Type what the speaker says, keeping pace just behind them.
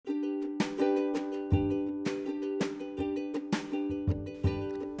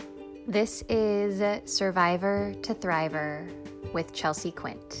This is Survivor to Thriver with Chelsea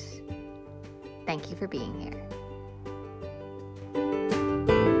Quint. Thank you for being here.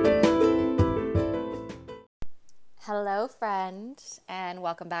 Hello, friend, and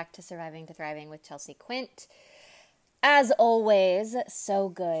welcome back to Surviving to Thriving with Chelsea Quint. As always, so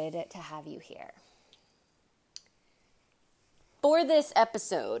good to have you here. For this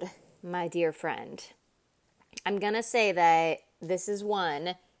episode, my dear friend, I'm going to say that this is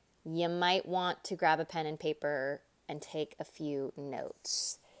one you might want to grab a pen and paper and take a few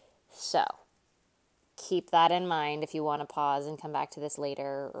notes. So, keep that in mind if you want to pause and come back to this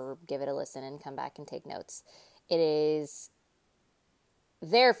later, or give it a listen and come back and take notes. It is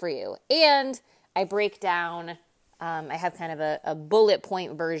there for you. And I break down, I have kind of a bullet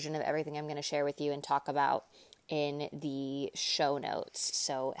point version of everything I'm going to share with you and talk about in the show notes.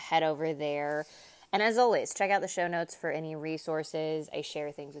 So head over there. And as always, check out the show notes for any resources. I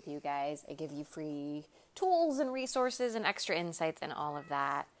share things with you guys. I give you free tools and resources and extra insights and all of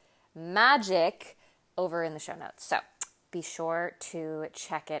that magic over in the show notes. So be sure to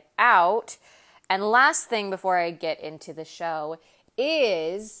check it out. And last thing before I get into the show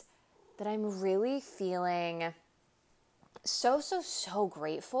is that I'm really feeling so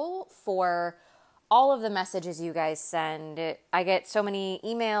grateful for all of the messages you guys send. I get so many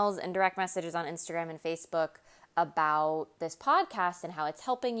emails and direct messages on Instagram and Facebook about this podcast and how it's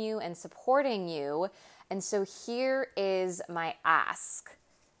helping you and supporting you. And so here is my ask.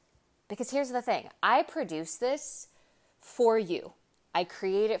 Because here's the thing. I produce this for you. I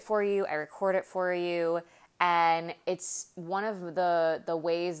create it for you. I record it for you. And it's one of the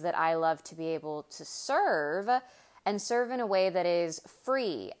ways that I love to be able to serve, and serve in a way that is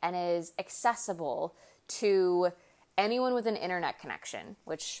free and is accessible to anyone with an internet connection,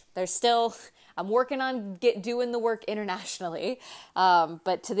 which there's still, I'm working on doing the work internationally.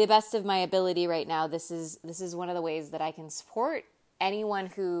 But to the best of my ability right now, this is one of the ways that I can support anyone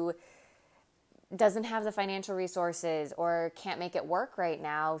who doesn't have the financial resources or can't make it work right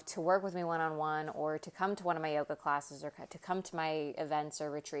now to work with me one-on-one, or to come to one of my yoga classes, or to come to my events or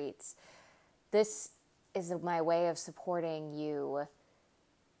retreats. This is my way of supporting you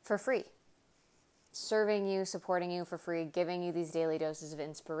for free. Serving you, supporting you for free, giving you these daily doses of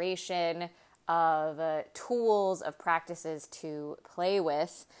inspiration, of tools, of practices to play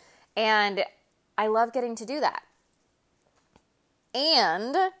with. And I love getting to do that.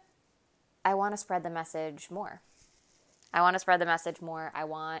 And I want to spread the message more. I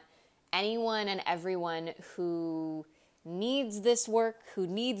want anyone and everyone who needs this work, who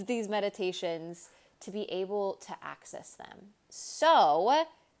needs these meditations, to be able to access them. So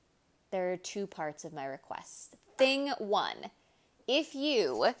there are two parts of my request. Thing one, if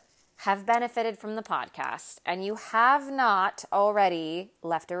you have benefited from the podcast and you have not already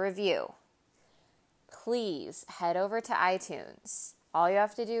left a review, please head over to iTunes. All you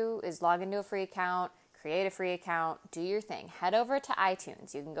have to do is log into a free account, create a free account, do your thing. Head over to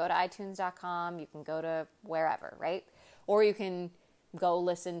iTunes. You can go to iTunes.com. You can go to wherever, right? Or you can go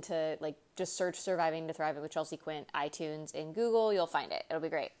listen to, just search Surviving to Thriving with Chelsea Quint, iTunes in Google. You'll find it. It'll be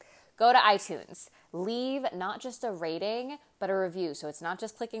great. Go to iTunes. Leave not just a rating, but a review. So it's not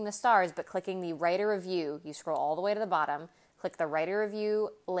just clicking the stars, but clicking the write a review. You scroll all the way to the bottom, click the write a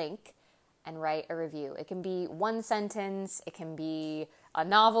review link, and write a review. It can be one sentence. It can be a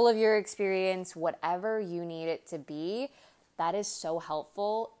novel of your experience, whatever you need it to be. That is so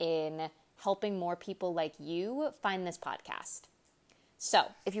helpful in helping more people like you find this podcast. So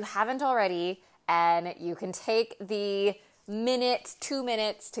if you haven't already, and you can take the 2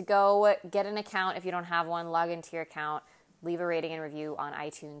 minutes to go get an account. If you don't have one, log into your account, leave a rating and review on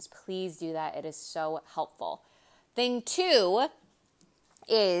iTunes. Please do that. It is so helpful. Thing two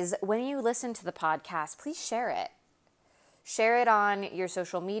is, when you listen to the podcast, please share it. Share it on your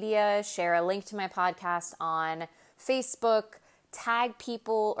social media. Share a link to my podcast on Facebook. Tag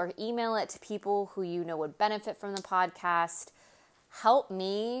people or email it to people who you know would benefit from the podcast. Help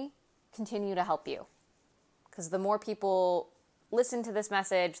me continue to help you. Because the more people listen to this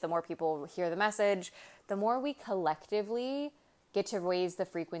message, the more people hear the message, the more we collectively get to raise the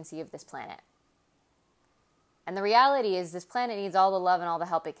frequency of this planet. And the reality is, this planet needs all the love and all the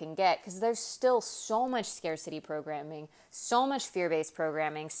help it can get, because there's still so much scarcity programming, so much fear-based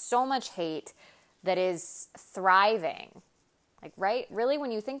programming, so much hate that is thriving. Right? Really,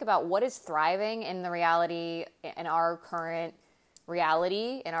 when you think about what is thriving in the reality, in our current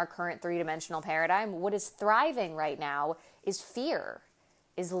reality, in our current three-dimensional paradigm, what is thriving right now is fear,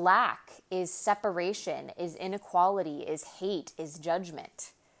 is lack, is separation, is inequality, is hate, is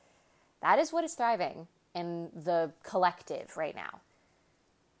judgment. That is what is thriving in the collective right now.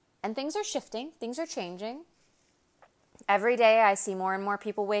 And things are shifting, things are changing. Every day I see more and more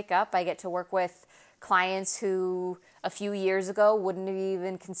people wake up. I get to work with clients who a few years ago wouldn't have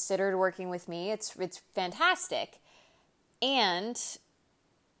even considered working with me. It's fantastic. And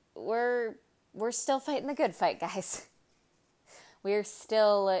we're still fighting the good fight, guys. We're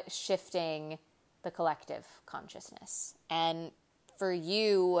still shifting the collective consciousness. And for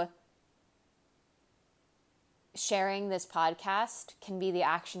you, sharing this podcast can be the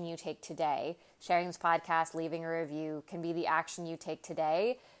action you take today. Sharing this podcast, leaving a review can be the action you take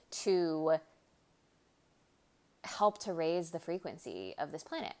today to help to raise the frequency of this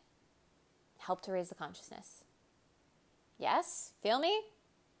planet. Help to raise the consciousness. Yes? Feel me?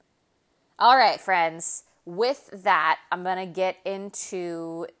 All right, friends. With that, I'm going to get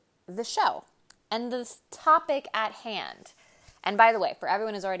into the show and the topic at hand. And by the way, for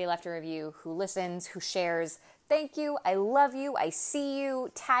everyone who's already left a review, who listens, who shares, thank you. I love you. I see you.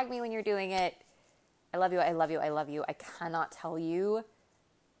 Tag me when you're doing it. I love you. I love you. I love you. I cannot tell you.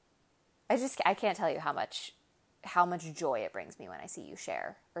 I can't tell you how much joy it brings me when I see you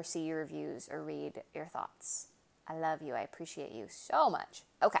share or see your reviews or read your thoughts. I love you. I appreciate you so much.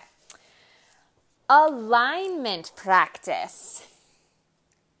 Okay. Alignment practice.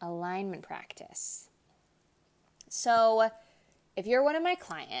 Alignment practice. So if you're one of my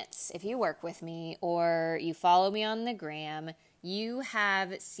clients, if you work with me or you follow me on the gram, you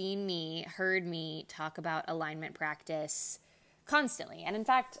have seen me, heard me talk about alignment practice constantly. And in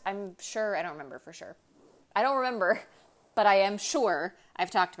fact, I'm sure, I don't remember for sure. I don't remember, but I am sure I've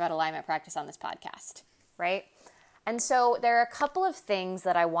talked about alignment practice on this podcast, right? And so there are a couple of things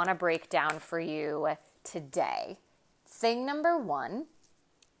that I want to break down for you today. Thing number one,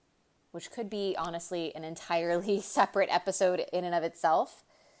 which could be honestly an entirely separate episode in and of itself.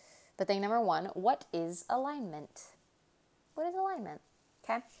 But thing number one, what is alignment? What is alignment?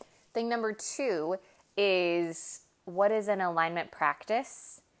 Okay. Thing number two is, what is an alignment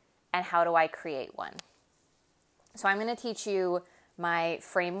practice and how do I create one? So I'm going to teach you my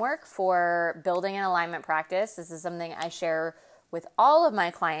framework for building an alignment practice. This is something I share with all of my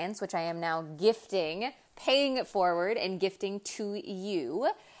clients, which I am now paying it forward and gifting to you.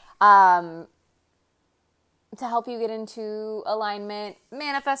 To help you get into alignment,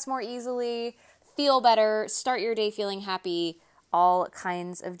 manifest more easily, feel better, start your day feeling happy, all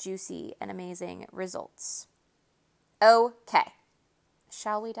kinds of juicy and amazing results. Okay,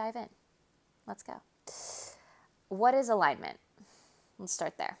 shall we dive in? Let's go. What is alignment? Let's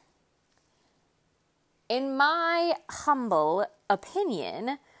start there. In my humble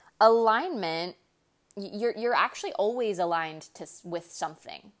opinion, alignment, you're actually always aligned with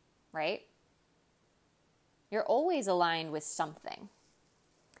something, right? You're always aligned with something.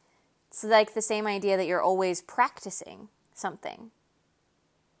 It's like the same idea that you're always practicing something.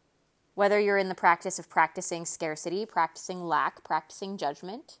 Whether you're in the practice of practicing scarcity, practicing lack, practicing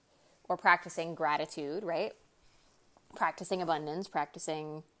judgment, or practicing gratitude, right? Practicing abundance,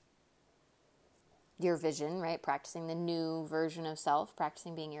 practicing your vision, right? Practicing the new version of self,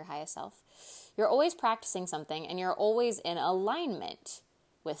 practicing being your highest self. You're always practicing something and you're always in alignment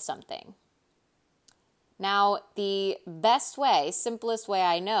with something. Now, the best way, simplest way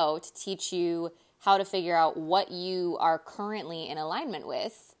I know to teach you how to figure out what you are currently in alignment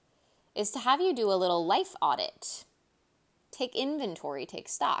with is to have you do a little life audit. Take inventory, take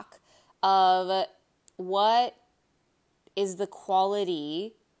stock of what is the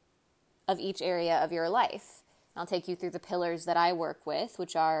quality of each area of your life. I'll take you through the pillars that I work with,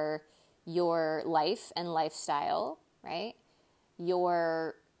 which are your life and lifestyle, right?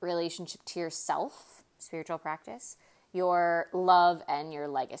 Your relationship to yourself, spiritual practice, your love and your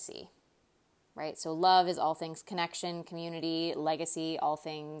legacy, right? So love is all things connection, community, legacy, all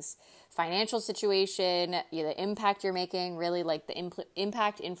things financial situation, the impact you're making, really like the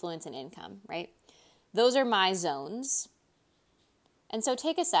impact, influence, and income, right? Those are my zones. And so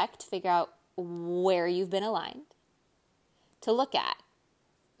take a sec to figure out where you've been aligned, to look at,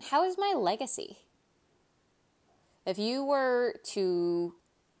 how is my legacy? If you were to,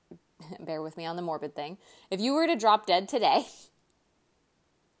 bear with me on the morbid thing, if you were to drop dead today,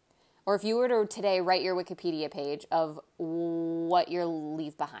 or if you were to today write your Wikipedia page of what you'll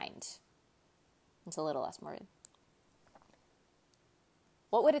leave behind, it's a little less morbid,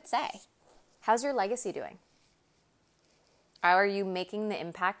 what would it say? How's your legacy doing? Are you making the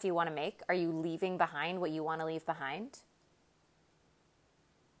impact you want to make? Are you leaving behind what you want to leave behind?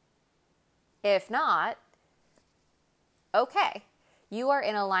 If not, okay. You are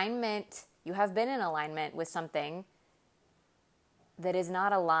in alignment, you have been in alignment with something that is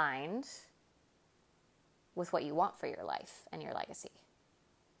not aligned with what you want for your life and your legacy.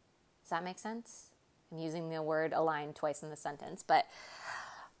 that make sense? I'm using the word align twice in the sentence, but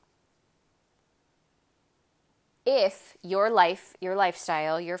if your life, your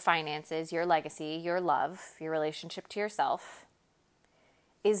lifestyle, your finances, your legacy, your love, your relationship to yourself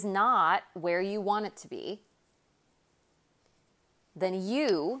is not where you want it to be, then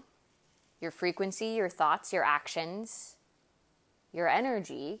you, your frequency, your thoughts, your actions, your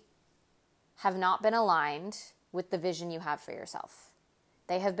energy have not been aligned with the vision you have for yourself.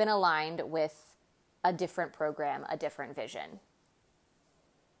 They have been aligned with a different program, a different vision.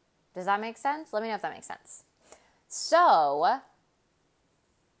 Does that make sense? Let me know if that makes sense. So,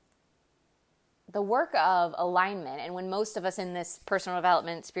 the work of alignment, and when most of us in this personal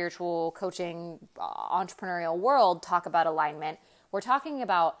development, spiritual coaching, entrepreneurial world talk about alignment, we're talking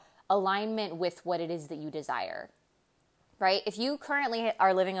about alignment with what it is that you desire, right? If you currently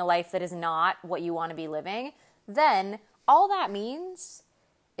are living a life that is not what you want to be living, then all that means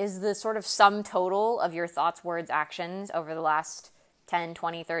is the sort of sum total of your thoughts, words, actions over the last 10,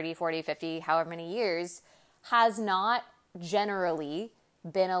 20, 30, 40, 50, however many years has not generally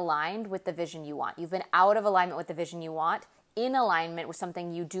been aligned with the vision you want. You've been out of alignment with the vision you want, in alignment with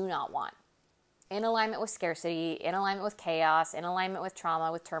something you do not want. In alignment with scarcity, in alignment with chaos, in alignment with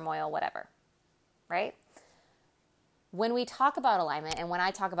trauma, with turmoil, whatever. Right? When we talk about alignment, and when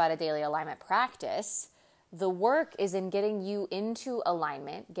I talk about a daily alignment practice, the work is in getting you into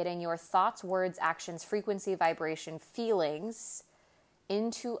alignment, getting your thoughts, words, actions, frequency, vibration, feelings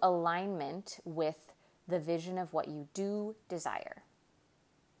into alignment with the vision of what you do desire.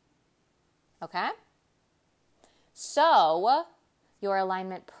 Okay? So, your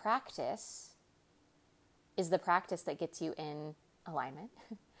alignment practice is the practice that gets you in alignment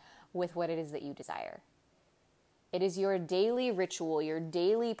with what it is that you desire. It is your daily ritual, your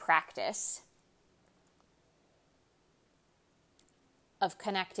daily practice of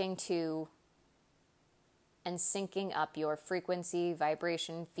connecting to and syncing up your frequency,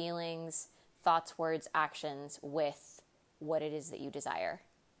 vibration, feelings, thoughts, words, actions with what it is that you desire.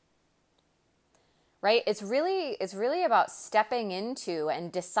 Right? It's really about stepping into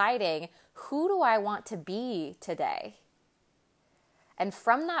and deciding, who do I want to be today? And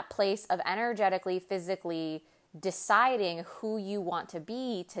from that place of energetically, physically deciding who you want to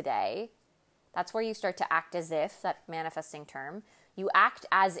be today, that's where you start to act as if, that manifesting term, you act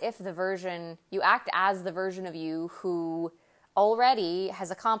as the version of you who already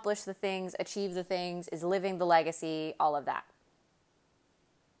has accomplished the things, achieved the things, is living the legacy, all of that.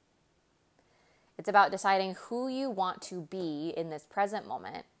 It's about deciding who you want to be in this present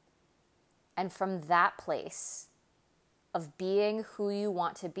moment. And from that place of being who you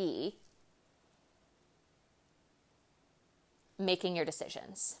want to be, making your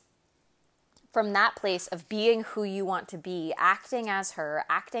decisions. From that place of being who you want to be, acting as her,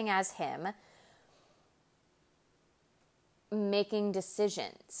 acting as him, making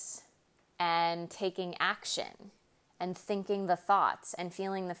decisions and taking action and thinking the thoughts and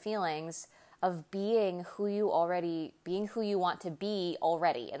feeling the feelings of being who you want to be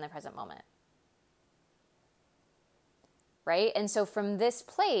already in the present moment. Right? And so from this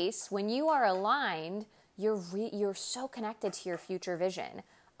place, when you are aligned, you're so connected to your future vision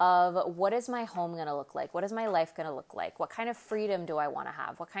of, what is my home going to look like? What is my life going to look like? What kind of freedom do I want to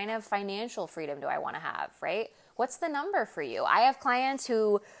have? What kind of financial freedom do I want to have, right? What's the number for you? I have clients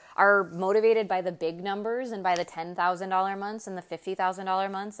who are motivated by the big numbers and by the $10,000 months and the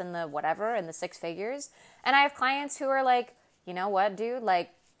 $50,000 months and the whatever and the six figures. And I have clients who are like, you know what, dude, like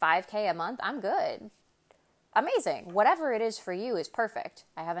 $5K a month, I'm good. Amazing. Whatever it is for you is perfect.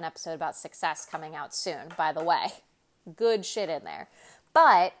 I have an episode about success coming out soon, by the way. Good shit in there.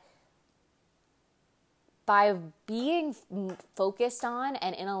 But by being focused on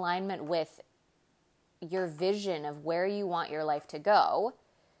and in alignment with your vision of where you want your life to go,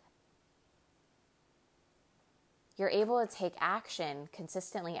 you're able to take action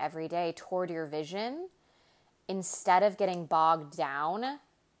consistently every day toward your vision instead of getting bogged down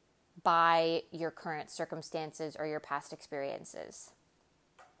by your current circumstances or your past experiences.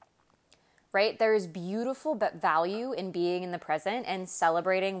 Right? There is beautiful value in being in the present and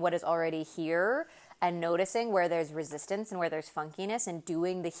celebrating what is already here and noticing where there's resistance and where there's funkiness and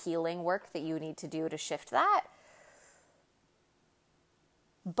doing the healing work that you need to do to shift that.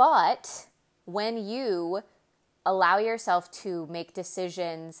 But when you allow yourself to make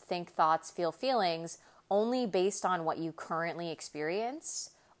decisions, think thoughts, feel feelings only based on what you currently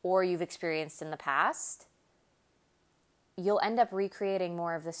experience or you've experienced in the past, you'll end up recreating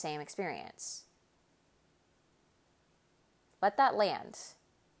more of the same experience. Let that land.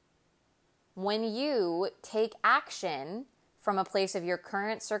 When you take action from a place of your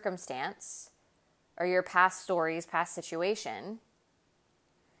current circumstance or your past stories, past situation,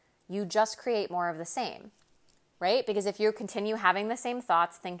 you just create more of the same, right? Because if you continue having the same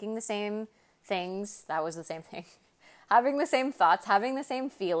thoughts, thinking the same things, that was the same thing, having the same thoughts, having the same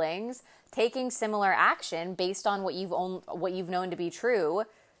feelings, taking similar action based on what you've known to be true,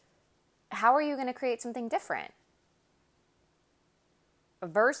 how are you going to create something different?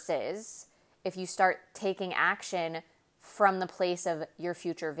 Versus if you start taking action from the place of your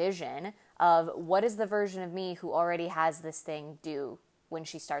future vision of what is the version of me who already has this thing do when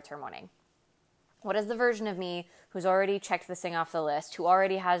she starts her morning? What is the version of me who's already checked this thing off the list, who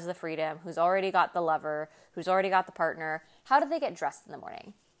already has the freedom, who's already got the lover, who's already got the partner? How do they get dressed in the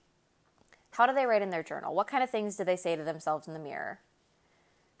morning? How do they write in their journal? What kind of things do they say to themselves in the mirror?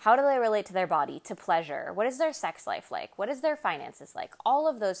 How do they relate to their body, to pleasure? What is their sex life like? What is their finances like? All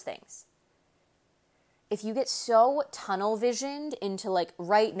of those things. If you get so tunnel visioned into like,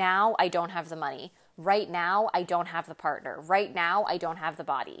 right now, I don't have the money. Right now, I don't have the partner. Right now, I don't have the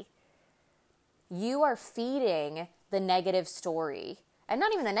body. You are feeding the negative story. And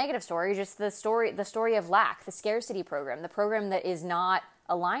not even the negative story, just the story of lack, the scarcity program, the program that is not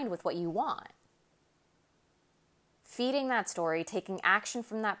aligned with what you want. Feeding that story, taking action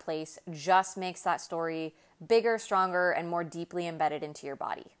from that place just makes that story bigger, stronger, and more deeply embedded into your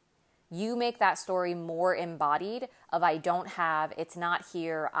body. You make that story more embodied of I don't have, it's not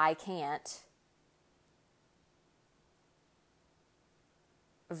here, I can't,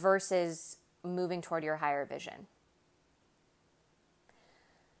 versus moving toward your higher vision.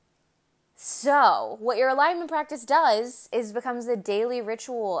 So, what your alignment practice does is becomes a daily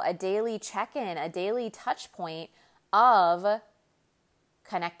ritual, a daily check-in, a daily touch point of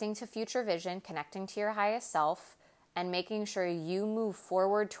connecting to future vision, connecting to your highest self, and making sure you move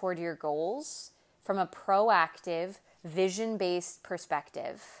forward toward your goals from a proactive, vision-based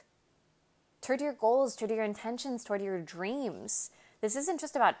perspective. Toward your goals, toward your intentions, toward your dreams. This isn't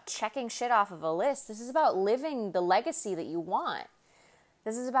just about checking shit off of a list. This is about living the legacy that you want.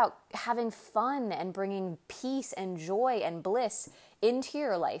 This is about having fun and bringing peace and joy and bliss into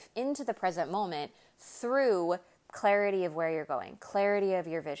your life, into the present moment, through clarity of where you're going, clarity of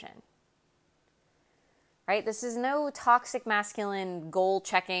your vision. Right? This is no toxic masculine goal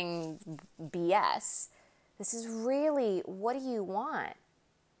checking BS. This is really, what do you want?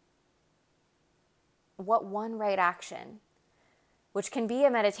 What one right action? Which can be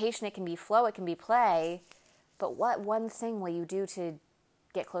a meditation, it can be flow, it can be play, but what one thing will you do to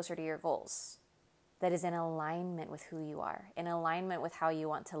get closer to your goals that is in alignment with who you are, in alignment with how you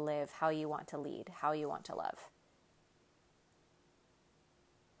want to live, how you want to lead, how you want to love?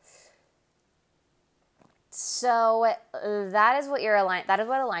 So that is what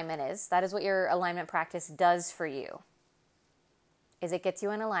alignment is. That is what your alignment practice does for you. Is it gets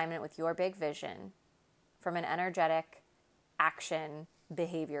you in alignment with your big vision from an energetic action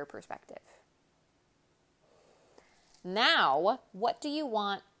behavior perspective. Now, what do you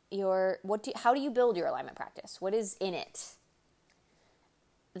want how do you build your alignment practice? What is in it?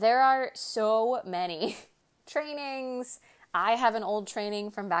 There are so many trainings. I have an old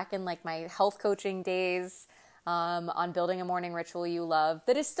training from back in like my health coaching days on building a morning ritual you love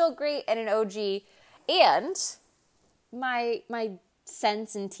that is still great and an OG. And my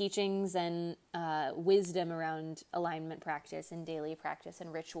sense and teachings and wisdom around alignment practice and daily practice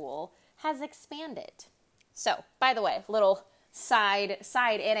and ritual has expanded. So, by the way, little side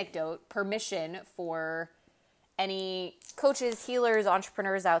anecdote, permission for any coaches, healers,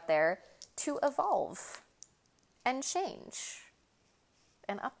 entrepreneurs out there to evolve and change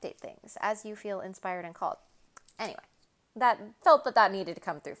and update things as you feel inspired and called. Anyway, that needed to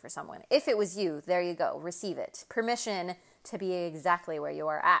come through for someone. If it was you, there you go. Receive it. Permission to be exactly where you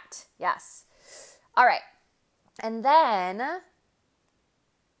are at. Yes. All right. And then,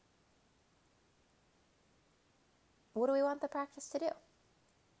 what do we want the practice to do?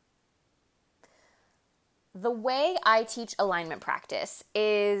 The way I teach alignment practice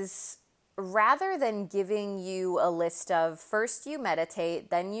is, rather than giving you a list of first you meditate,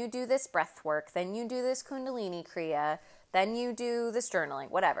 then you do this breath work, then you do this Kundalini Kriya, then you do this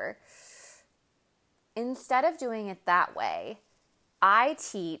journaling, whatever. Instead of doing it that way, I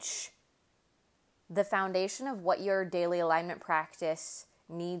teach the foundation of what your daily alignment practice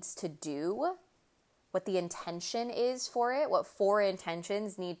needs to do, what the intention is for it, what 4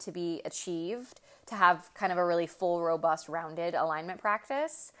 intentions need to be achieved to have kind of a really full, robust, rounded alignment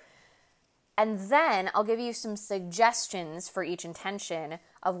practice. And then I'll give you some suggestions for each intention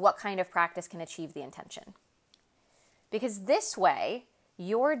of what kind of practice can achieve the intention. Because this way,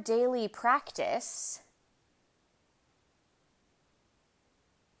 your daily practice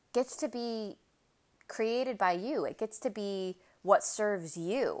gets to be created by you. It gets to be what serves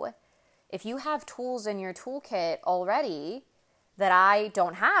you. If you have tools in your toolkit already that I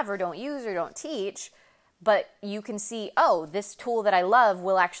don't have or don't use or don't teach, but you can see, oh, this tool that I love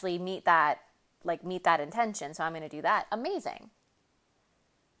will actually meet that intention, so I'm going to do that. Amazing.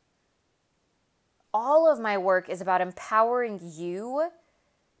 All of my work is about empowering you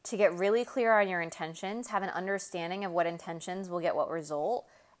to get really clear on your intentions, have an understanding of what intentions will get what result,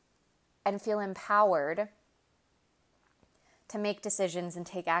 and feel empowered to make decisions and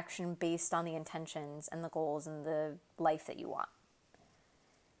take action based on the intentions and the goals and the life that you want.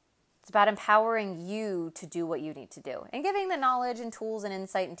 It's about empowering you to do what you need to do and giving the knowledge and tools and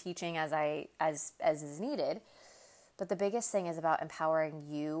insight and teaching as is needed. But the biggest thing is about empowering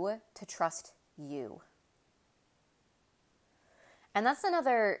you to trust you. And that's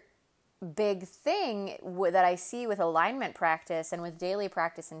another big thing that I see with alignment practice and with daily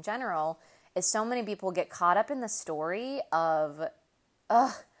practice in general is so many people get caught up in the story of,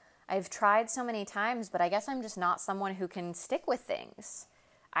 I've tried so many times, but I guess I'm just not someone who can stick with things.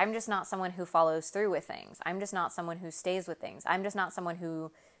 I'm just not someone who follows through with things. I'm just not someone who stays with things. I'm just not someone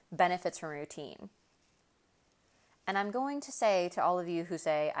who benefits from routine. And I'm going to say to all of you who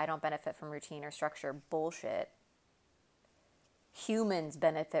say, I don't benefit from routine or structure, bullshit. Humans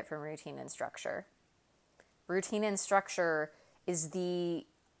benefit from routine and structure. Routine and structure is the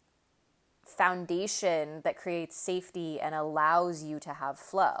foundation that creates safety and allows you to have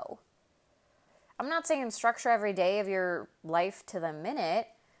flow. I'm not saying structure every day of your life to the minute,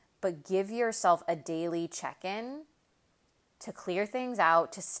 but give yourself a daily check-in to clear things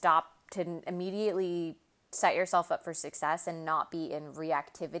out, to stop, to immediately set yourself up for success and not be in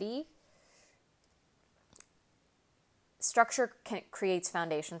reactivity. Structure creates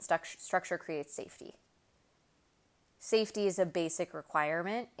foundation. Structure creates safety. Safety is a basic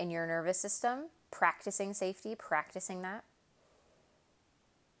requirement in your nervous system. Practicing safety, practicing that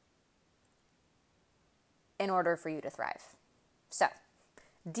in order for you to thrive. So,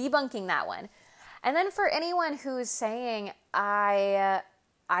 debunking that one. And then for anyone who's saying, I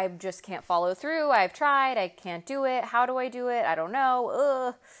just can't follow through, I've tried, I can't do it, how do I do it, I don't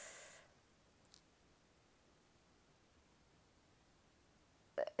know,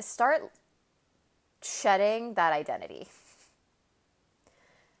 Start shedding that identity.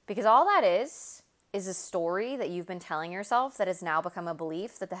 Because all that is a story that you've been telling yourself that has now become a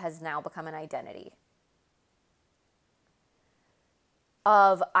belief, that has now become an identity.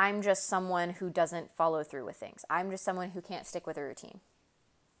 Of, I'm just someone who doesn't follow through with things. I'm just someone who can't stick with a routine.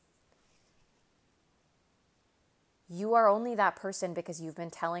 You are only that person because you've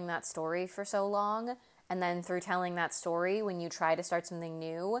been telling that story for so long. And then through telling that story, when you try to start something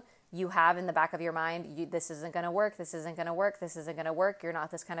new, you have in the back of your mind, this isn't going to work, this isn't going to work, this isn't going to work, you're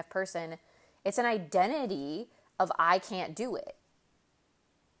not this kind of person. It's an identity of I can't do it.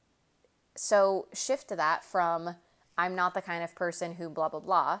 So shift to that from I'm not the kind of person who blah, blah,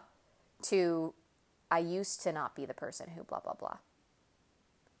 blah, to I used to not be the person who blah, blah, blah.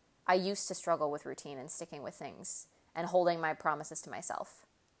 I used to struggle with routine and sticking with things and holding my promises to myself.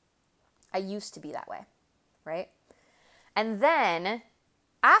 I used to be that way, right? And then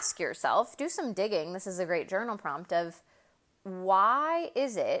ask yourself, do some digging. This is a great journal prompt of why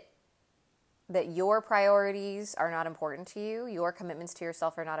is it that your priorities are not important to you? Your commitments to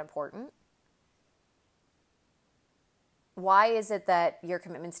yourself are not important? Why is it that your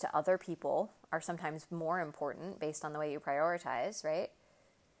commitments to other people are sometimes more important based on the way you prioritize, right?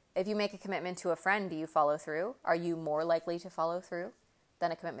 If you make a commitment to a friend, do you follow through? Are you more likely to follow through than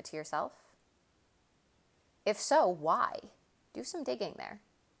a commitment to yourself? If so, why? Do some digging there.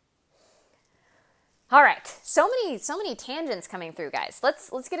 All right, so many tangents coming through, guys.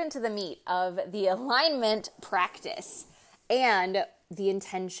 Let's get into the meat of the alignment practice and the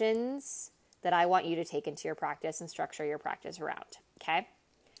intentions that I want you to take into your practice and structure your practice around, okay?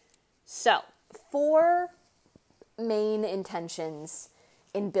 So, 4 main intentions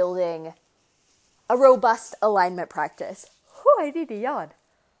in building a robust alignment practice. Whew, I need to yawn.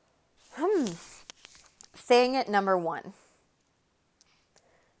 Thing number 1.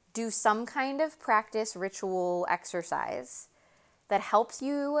 Do some kind of practice, ritual, exercise that helps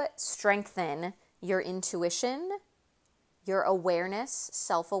you strengthen your intuition, your awareness,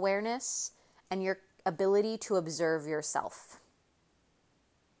 self-awareness, and your ability to observe yourself.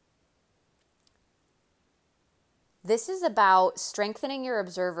 This is about strengthening your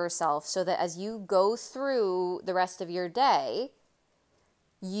observer self so that as you go through the rest of your day,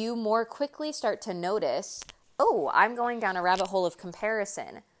 you more quickly start to notice, oh, I'm going down a rabbit hole of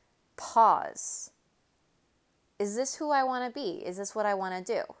comparison. Pause. is this who I want to be? Is this what I want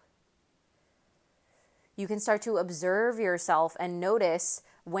to do? You can start to observe yourself and notice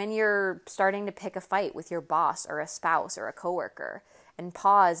when you're starting to pick a fight with your boss or a spouse or a coworker, and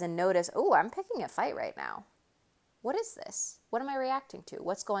pause and notice, oh, I'm picking a fight right now. What is this? What am I reacting to?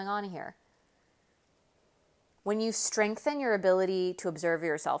 What's going on here? When you strengthen your ability to observe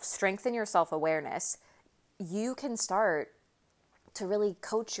yourself, strengthen your self-awareness, you can start to really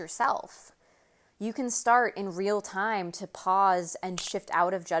coach yourself. You can start in real time to pause and shift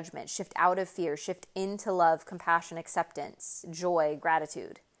out of judgment, shift out of fear, shift into love, compassion, acceptance, joy,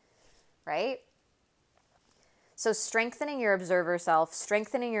 gratitude, right? So strengthening your observer self,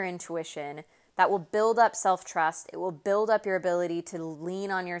 strengthening your intuition, that will build up self-trust. It will build up your ability to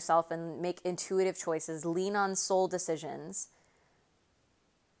lean on yourself and make intuitive choices, lean on soul decisions.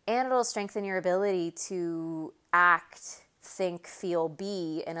 And it'll strengthen your ability to act, think, feel,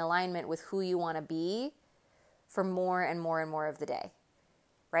 be in alignment with who you want to be for more and more and more of the day,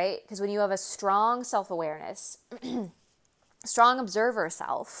 right? Because when you have a strong self-awareness, strong observer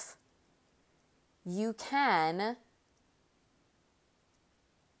self, you can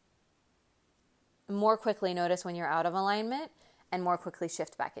more quickly notice when you're out of alignment and more quickly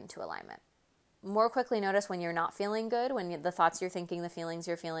shift back into alignment. More quickly notice when you're not feeling good, when the thoughts you're thinking, the feelings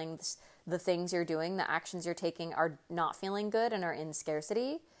you're feeling, the things you're doing, the actions you're taking are not feeling good and are in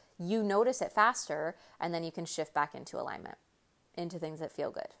scarcity. You notice it faster, and then you can shift back into alignment, into things that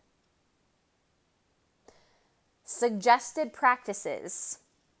feel good. Suggested practices: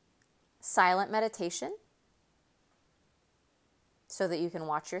 silent meditation, so that you can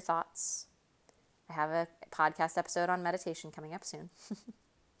watch your thoughts. I have a podcast episode on meditation coming up soon.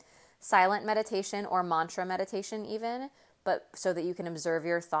 Silent meditation or mantra meditation even, but so that you can observe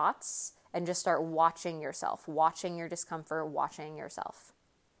your thoughts and just start watching yourself, watching your discomfort, watching yourself.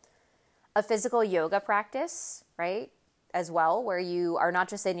 A physical yoga practice, right, as well, where you are not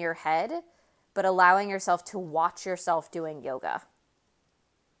just in your head, but allowing yourself to watch yourself doing yoga.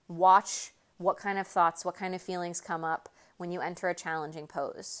 Watch what kind of thoughts, what kind of feelings come up when you enter a challenging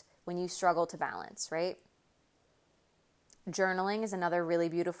pose, when you struggle to balance, right? Journaling is another really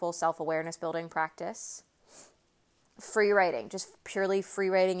beautiful self-awareness building practice. Free writing, just purely free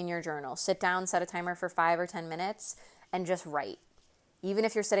writing in your journal. Sit down, set a timer for 5 or 10 minutes, and just write. Even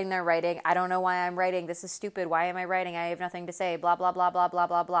if you're sitting there writing, I don't know why I'm writing, this is stupid, why am I writing, I have nothing to say, blah, blah, blah, blah, blah,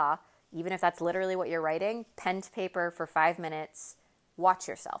 blah, blah. Even if that's literally what you're writing, pen to paper for 5 minutes, watch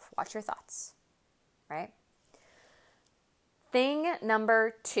yourself, watch your thoughts, right? Thing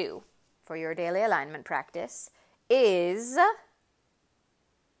number 2 for your daily alignment practice is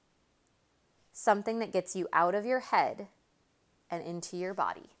something that gets you out of your head and into your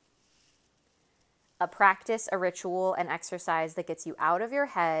body. A practice, a ritual, an exercise that gets you out of your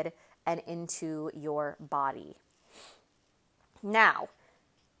head and into your body. Now,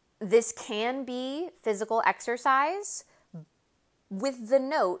 this can be physical exercise, with the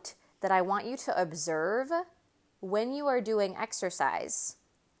note that I want you to observe when you are doing exercise.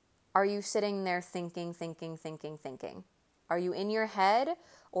 Are you sitting there thinking? Are you in your head,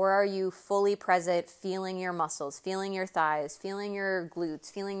 or are you fully present, feeling your muscles, feeling your thighs, feeling your glutes,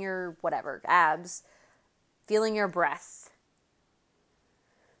 feeling your whatever, abs, feeling your breath?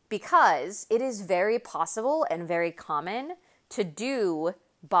 Because it is very possible and very common to do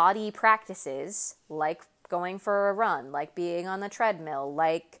body practices like going for a run, like being on the treadmill,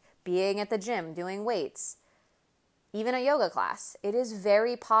 like being at the gym doing weights, even a yoga class. It is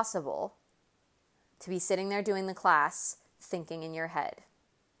very possible to be sitting there doing the class thinking in your head.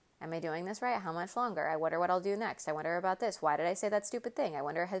 Am I doing this right? How much longer? I wonder what I'll do next. I wonder about this. Why did I say that stupid thing? I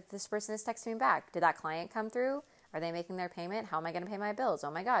wonder if this person is texting me back. Did that client come through? Are they making their payment? How am I going to pay my bills?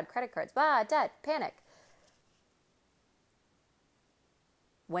 Oh my God, credit cards, debt, panic.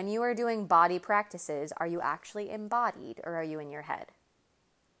 When you are doing body practices, are you actually embodied, or are you in your head?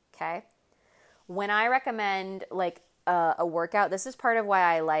 Okay? When I recommend a workout, this is part of why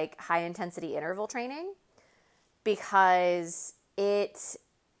I like high intensity interval training, because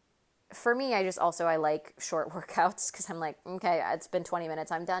for me, I like short workouts, because I'm like, okay, it's been 20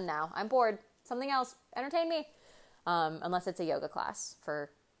 minutes. I'm done now. I'm bored. Something else. Entertain me. Unless it's a yoga class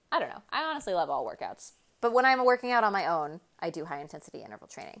I don't know. I honestly love all workouts. But when I'm working out on my own, I do high intensity interval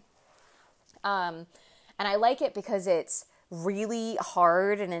training. And I like it because it's really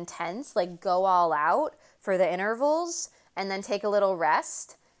hard and intense, like go all out for the intervals and then take a little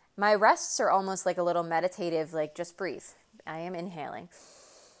rest. My rests are almost like a little meditative, like just breathe. I am inhaling.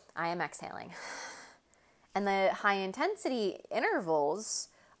 I am exhaling. And the high intensity intervals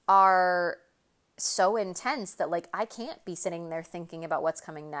are so intense that like I can't be sitting there thinking about what's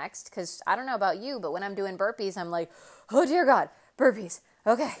coming next, because I don't know about you, but when I'm doing burpees, I'm like, oh dear God, burpees.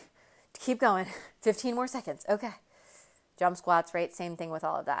 Okay, keep going. 15 more seconds. Okay. Jump squats, right? Same thing with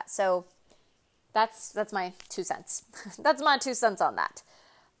all of that. So that's my 2 cents. That's my 2 cents on that.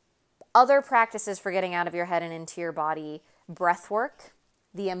 Other practices for getting out of your head and into your body: breath work,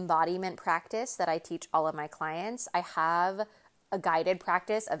 the embodiment practice that I teach all of my clients. I have a guided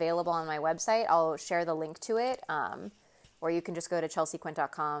practice available on my website. I'll share the link to it, or you can just go to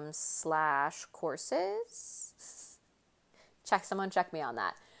chelseaquint.com/courses. Check me on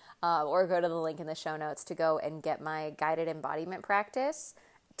that. Or go to the link in the show notes to go and get my guided embodiment practice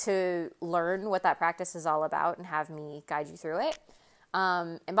to learn what that practice is all about and have me guide you through it.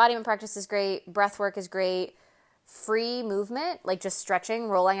 Embodiment practice is great. Breath work is great. Free movement, like just stretching,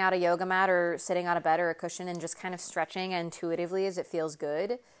 rolling out a yoga mat or sitting on a bed or a cushion and just kind of stretching intuitively as it feels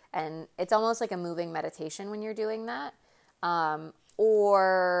good. And it's almost like a moving meditation when you're doing that.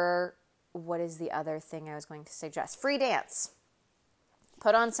 Or what is the other thing I was going to suggest? Free dance.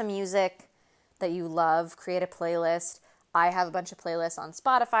 Put on some music that you love, create a playlist. I have a bunch of playlists on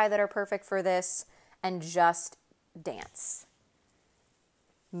Spotify that are perfect for this, and just dance.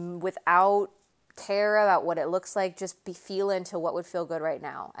 Without care about what it looks like, just feel into what would feel good right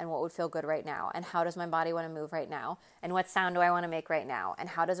now, and what would feel good right now, and how does my body want to move right now, and what sound do I want to make right now, and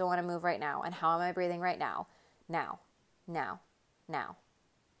how does it want to move right now, and how am I breathing right now,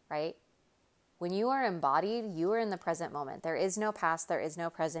 right? When you are embodied, you are in the present moment. There is no past, there is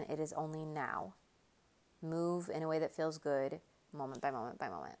no present, it is only now. Move in a way that feels good, moment by moment by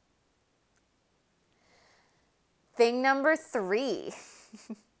moment. Thing number 3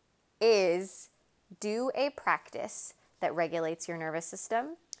 is do a practice that regulates your nervous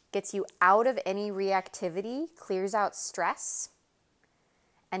system, gets you out of any reactivity, clears out stress,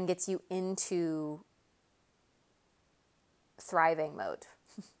 and gets you into thriving mode.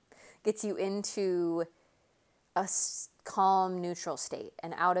 Gets you into a calm, neutral state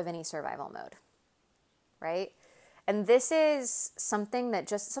and out of any survival mode, right? And this is something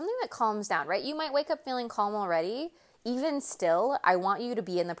that calms down, right? You might wake up feeling calm already. Even still, I want you to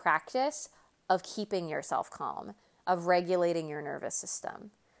be in the practice of keeping yourself calm, of regulating your nervous system,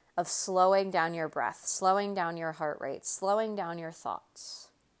 of slowing down your breath, slowing down your heart rate, slowing down your thoughts,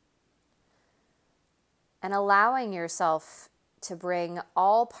 and allowing yourself to bring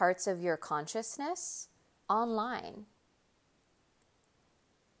all parts of your consciousness online.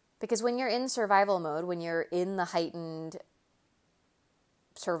 Because when you're in survival mode, when you're in the heightened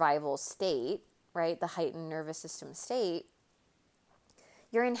survival state, right, the heightened nervous system state,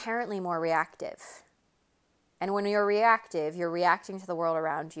 you're inherently more reactive. And when you're reactive, you're reacting to the world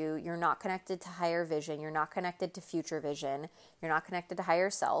around you. You're not connected to higher vision. You're not connected to future vision. You're not connected to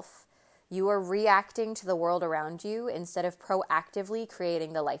higher self. You are reacting to the world around you instead of proactively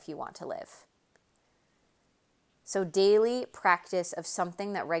creating the life you want to live. So daily practice of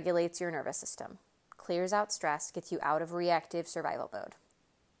something that regulates your nervous system, clears out stress, gets you out of reactive survival mode.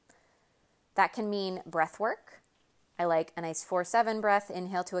 That can mean breath work. I like a nice 4-7 breath.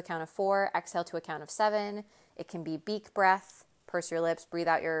 Inhale to a count of 4, exhale to a count of 7. It can be beak breath. Purse your lips, breathe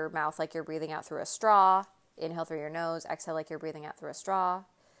out your mouth like you're breathing out through a straw. Inhale through your nose, exhale like you're breathing out through a straw.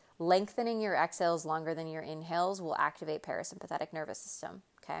 Lengthening your exhales longer than your inhales will activate parasympathetic nervous system,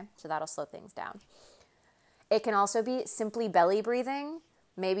 okay? So that'll slow things down. It can also be simply belly breathing.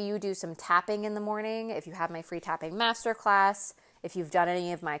 Maybe you do some tapping in the morning. If you have my free tapping masterclass, if you've done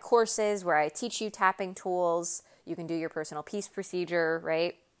any of my courses where I teach you tapping tools, you can do your personal peace procedure,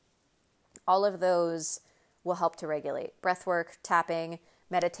 right? All of those will help to regulate. Breath work, tapping,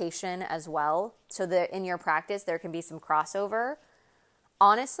 meditation as well. So that in your practice, there can be some crossover.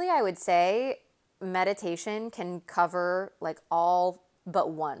 Honestly, I would say meditation can cover like all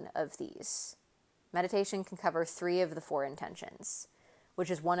but one of these. Meditation can cover 3 of the 4 intentions, which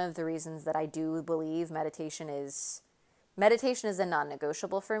is one of the reasons that I do believe meditation is a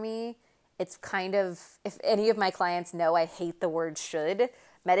non-negotiable for me. It's kind of, if any of my clients know I hate the word should,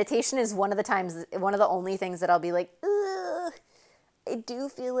 meditation is one of the only things that I'll be like, ugh, I do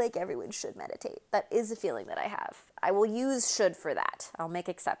feel like everyone should meditate. That is a feeling that I have. I will use should for that. I'll make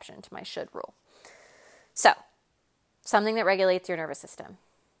exception to my should rule. So, something that regulates your nervous system.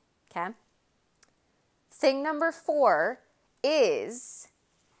 Okay? Thing number 4 is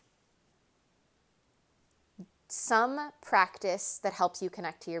some practice that helps you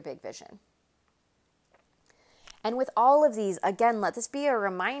connect to your big vision. And with all of these, again, let this be a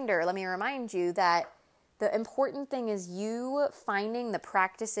reminder. Let me remind you that the important thing is you finding the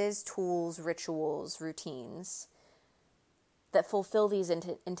practices, tools, rituals, routines that fulfill these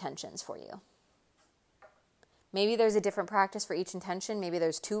intentions for you. Maybe there's a different practice for each intention. Maybe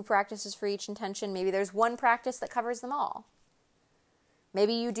there's 2 practices for each intention. Maybe there's 1 practice that covers them all.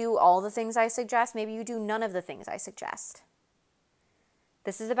 Maybe you do all the things I suggest. Maybe you do none of the things I suggest.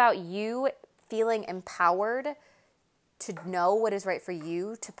 This is about you feeling empowered to know what is right for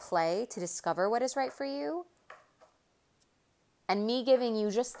you, to play, to discover what is right for you, and me giving you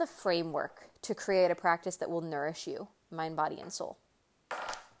just the framework to create a practice that will nourish you, mind, body, and soul.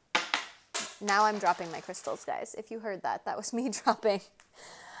 Now I'm dropping my crystals, guys. If you heard that, that was me dropping.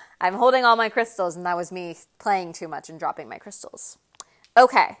 I'm holding all my crystals, and that was me playing too much and dropping my crystals.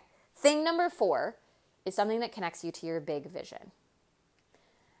 Okay, thing number 4 is something that connects you to your big vision.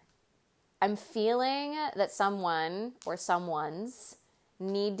 I'm feeling that someone or someone's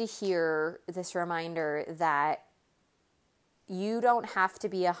need to hear this reminder that you don't have to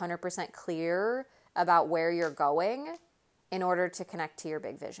be 100% clear about where you're going in order to connect to your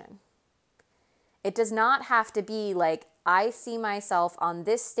big vision. It does not have to be like, I see myself on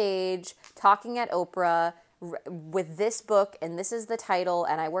this stage talking at Oprah with this book, and this is the title,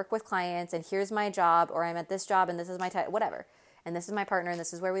 and I work with clients, and here's my job, or I'm at this job, and this is my title, whatever. And this is my partner, and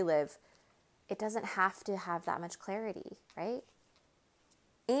this is where we live. It doesn't have to have that much clarity, right?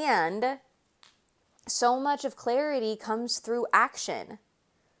 And so much of clarity comes through action.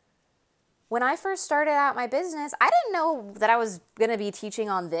 When I first started out my business, I didn't know that I was going to be teaching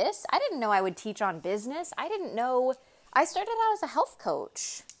on this. I didn't know I would teach on business. I didn't know. I started out as a health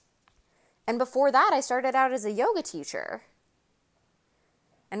coach. And before that, I started out as a yoga teacher.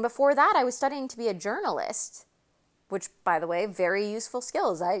 And before that, I was studying to be a journalist, which, by the way, very useful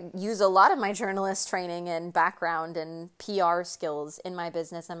skills. I use a lot of my journalist training and background and PR skills in my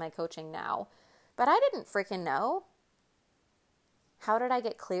business and my coaching now. But I didn't freaking know. How did I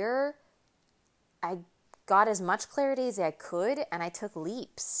get clearer? I got as much clarity as I could, and I took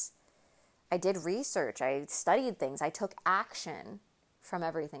leaps. I did research. I studied things. I took action from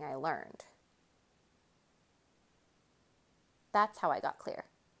everything I learned. That's how I got clear.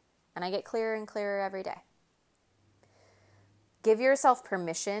 And I get clearer and clearer every day. Give yourself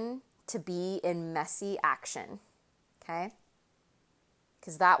permission to be in messy action, okay?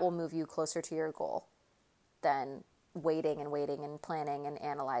 Because that will move you closer to your goal than waiting and planning and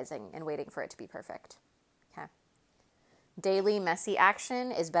analyzing and waiting for it to be perfect, okay? Daily messy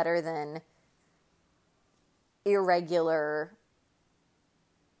action is better than irregular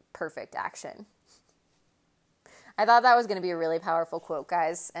perfect action. I thought that was going to be a really powerful quote,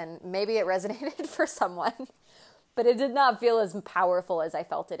 guys, and maybe it resonated for someone. But it did not feel as powerful as I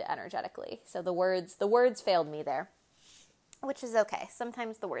felt it energetically. So the words failed me there, which is okay.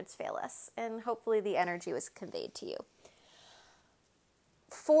 Sometimes the words fail us, and hopefully the energy was conveyed to you.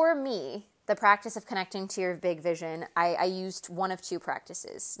 For me, the practice of connecting to your big vision, I used one of 2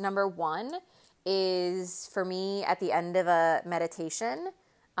 practices. Number 1 is, for me, at the end of a meditation,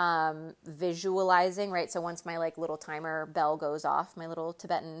 visualizing, right? So once my little timer bell goes off, my little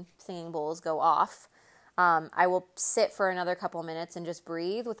Tibetan singing bowls go off, I will sit for another couple minutes and just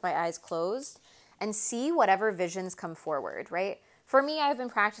breathe with my eyes closed and see whatever visions come forward, right? For me, I've been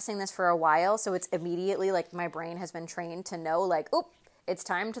practicing this for a while, so it's immediately my brain has been trained to know oop, it's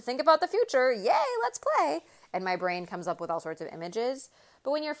time to think about the future. Yay, let's play. And my brain comes up with all sorts of images. But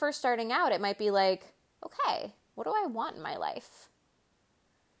when you're first starting out, it might be okay, what do I want in my life?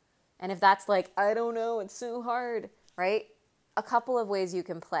 And if that's I don't know, it's so hard, right? A couple of ways you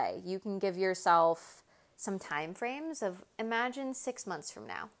can play. You can give yourself some time frames of, imagine 6 months from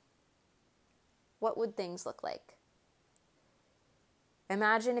now. What would things look like?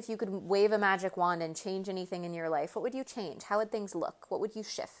 Imagine if you could wave a magic wand and change anything in your life. What would you change? How would things look? What would you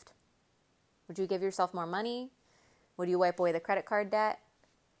shift? Would you give yourself more money? Would you wipe away the credit card debt?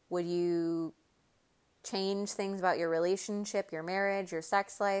 Would you change things about your relationship, your marriage, your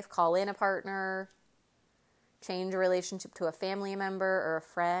sex life, call in a partner, change a relationship to a family member or a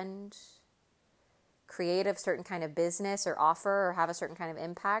friend, create a certain kind of business or offer or have a certain kind of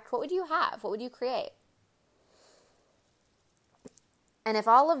impact? What would you have? What would you create? And if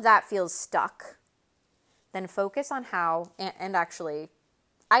all of that feels stuck, then focus on how, and actually,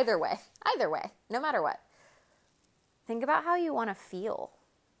 either way, no matter what, think about how you want to feel.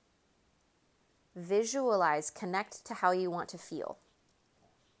 Visualize, connect to how you want to feel.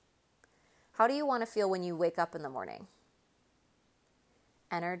 How do you want to feel when you wake up in the morning?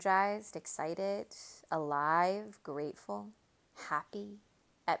 Energized, excited, alive, grateful, happy,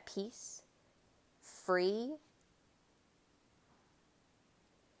 at peace, free?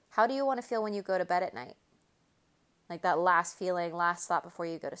 How do you want to feel when you go to bed at night? That last feeling, last thought before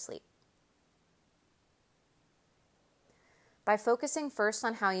you go to sleep. By focusing first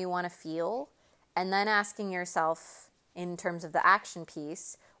on how you want to feel And then asking yourself, in terms of the action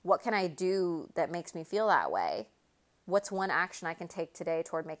piece, what can I do that makes me feel that way? What's one action I can take today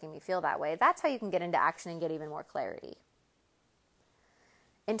toward making me feel that way? That's how you can get into action and get even more clarity.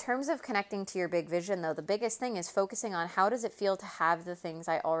 In terms of connecting to your big vision, though, the biggest thing is focusing on how does it feel to have the things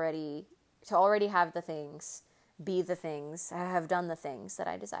to already have the things, be the things, have done the things that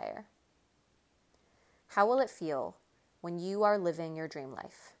I desire. How will it feel when you are living your dream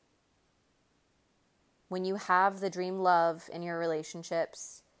life? When you have the dream love in your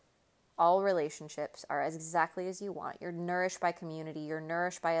relationships, all relationships are exactly as you want. You're nourished by community. You're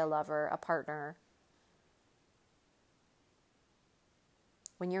nourished by a lover, a partner.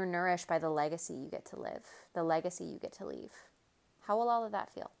 When you're nourished by the legacy you get to live, the legacy you get to leave, how will all of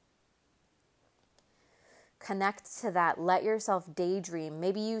that feel? Connect to that. Let yourself daydream.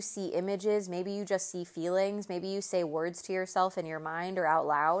 Maybe you see images. Maybe you just see feelings. Maybe you say words to yourself in your mind or out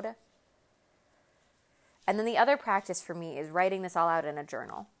loud. And then the other practice for me is writing this all out in a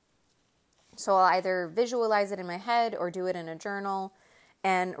journal. So I'll either visualize it in my head or do it in a journal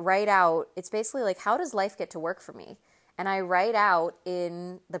and write out. It's basically like, how does life get to work for me? And I write out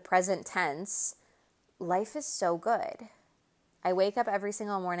in the present tense, life is so good. I wake up every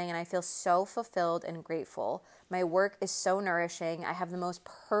single morning and I feel so fulfilled and grateful. My work is so nourishing. I have the most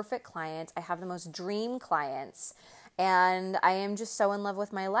perfect clients. I have the most dream clients. And I am just so in love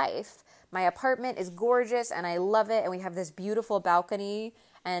with my life. My apartment is gorgeous and I love it. And we have this beautiful balcony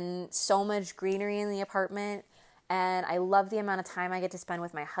and so much greenery in the apartment. And I love the amount of time I get to spend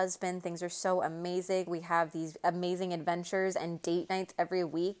with my husband. Things are so amazing. We have these amazing adventures and date nights every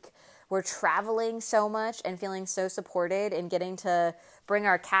week. We're traveling so much and feeling so supported and getting to bring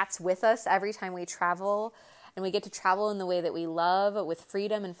our cats with us every time we travel. And we get to travel in the way that we love with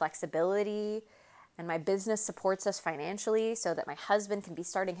freedom and flexibility. And my business supports us financially so that my husband can be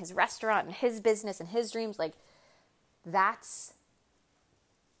starting his restaurant and his business and his dreams. Like, that's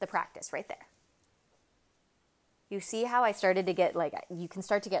the practice right there. You see how I started to get, like, you can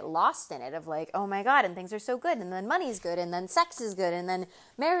start to get lost in it of like, oh my God, and things are so good, and then money's good, and then sex is good, and then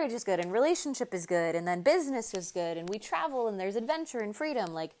marriage is good, and relationship is good, and then business is good, and we travel, and there's adventure and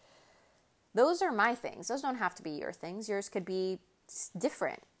freedom. Like, those are my things. Those don't have to be your things. Yours could be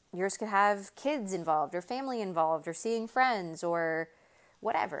different. Yours could have kids involved, or family involved, or seeing friends, or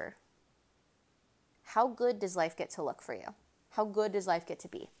whatever. How good does life get to look for you? How good does life get to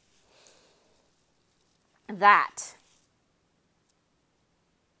be? That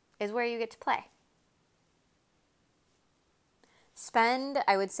is where you get to play. Spend,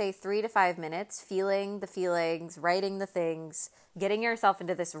 I would say, 3 to 5 minutes feeling the feelings, writing the things, getting yourself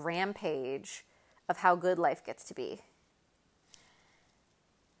into this rampage of how good life gets to be.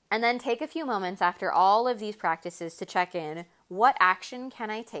 And then take a few moments after all of these practices to check in. What action can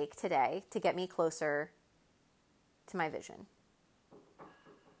I take today to get me closer to my vision?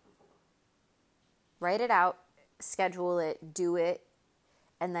 Write it out, schedule it, do it,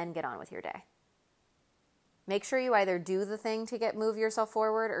 and then get on with your day. Make sure you either do the thing to move yourself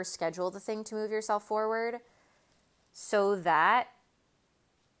forward or schedule the thing to move yourself forward so that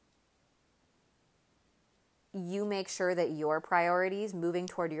you make sure that your priorities moving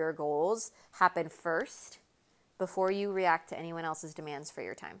toward your goals happen first before you react to anyone else's demands for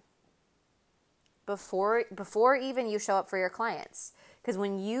your time. Before even you show up for your clients. Because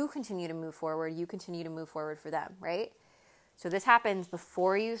when you continue to move forward, you continue to move forward for them, right? So this happens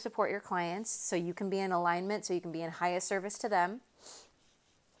before you support your clients, so you can be in alignment, so you can be in highest service to them.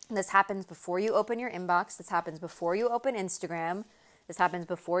 This happens before you open your inbox. This happens before you open Instagram. This happens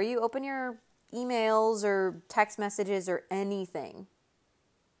before you open your emails or text messages or anything.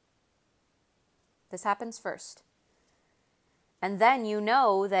 This happens first. And then you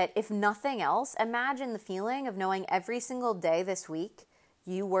know that if nothing else, imagine the feeling of knowing every single day this week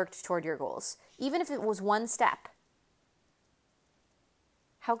you worked toward your goals. Even if it was one step.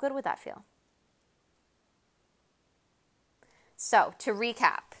 How good would that feel? So, to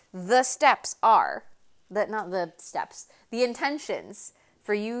recap, the steps are, the intentions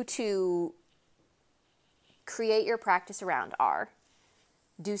for you to create your practice around are: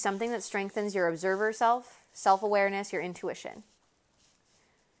 do something that strengthens your observer self, self-awareness, your intuition.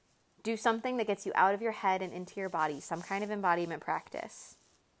 Do something that gets you out of your head and into your body, some kind of embodiment practice.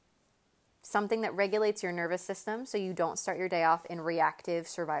 Something that regulates your nervous system so you don't start your day off in reactive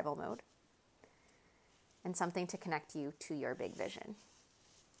survival mode. And something to connect you to your big vision.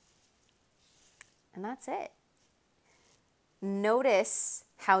 And that's it. Notice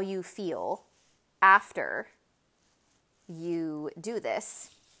how you feel after you do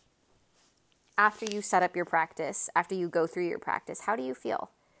this. After you set up your practice, after you go through your practice, how do you feel?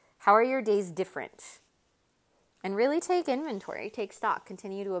 How are your days different? And really take inventory, take stock,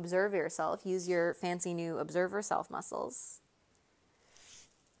 continue to observe yourself, use your fancy new observer self muscles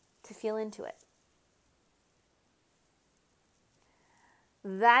to feel into it.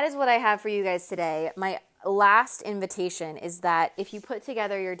 That is what I have for you guys today. My last invitation is that if you put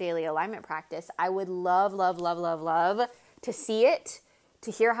together your daily alignment practice, I would love to see it, to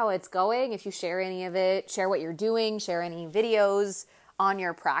hear how it's going. If you share any of it, share what you're doing, share any videos on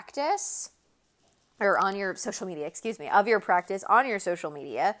your practice or on your social media, of your practice on your social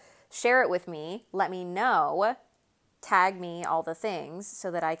media. Share it with me. Let me know. Tag me, all the things,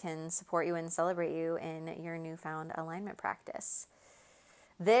 so that I can support you and celebrate you in your newfound alignment practice.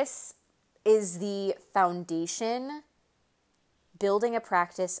 This is the foundation, building a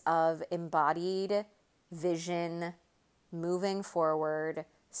practice of embodied vision, moving forward,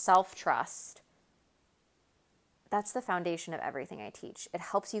 self-trust. That's the foundation of everything I teach. It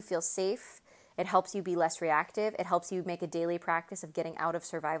helps you feel safe. It helps you be less reactive. It helps you make a daily practice of getting out of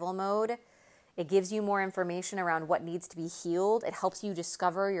survival mode. It gives you more information around what needs to be healed. It helps you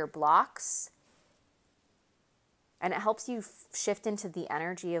discover your blocks. And it helps you shift into the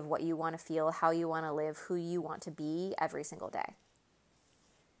energy of what you want to feel, how you want to live, who you want to be every single day.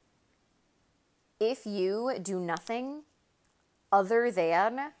 If you do nothing other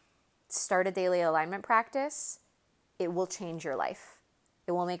than start a daily alignment practice, it will change your life.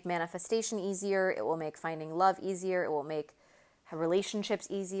 It will make manifestation easier. It will make finding love easier. It will make relationships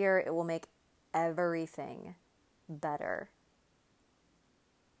easier. It will make everything better.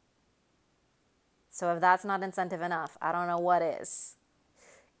 So if that's not incentive enough, I don't know what is.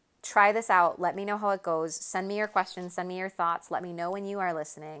 Try this out. Let me know how it goes. Send me your questions. Send me your thoughts. Let me know when you are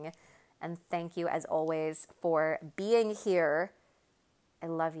listening. And thank you, as always, for being here. I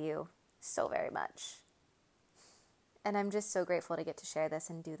love you so very much. And I'm just so grateful to get to share this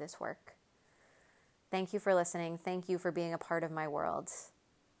and do this work. Thank you for listening. Thank you for being a part of my world.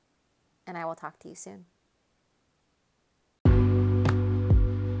 And I will talk to you soon.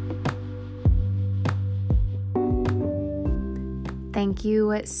 Thank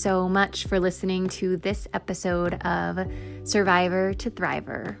you so much for listening to this episode of Survivor to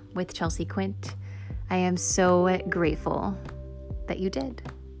Thriver with Chelsea Quint. I am so grateful that you did.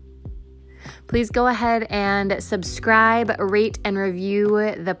 Please go ahead and subscribe, rate, and review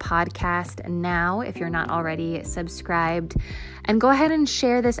the podcast now if you're not already subscribed. And go ahead and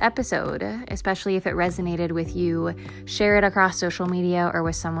share this episode, especially if it resonated with you. Share it across social media or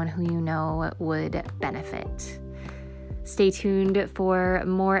with someone who you know would benefit. Stay tuned for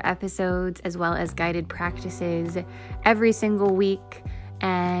more episodes as well as guided practices every single week.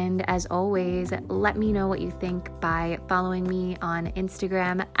 And as always, let me know what you think by following me on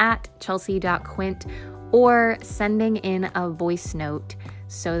Instagram at chelsea.quint or sending in a voice note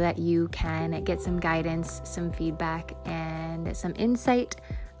so that you can get some guidance, some feedback, and some insight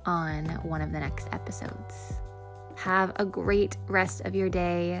on one of the next episodes. Have a great rest of your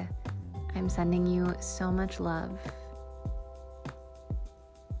day. I'm sending you so much love.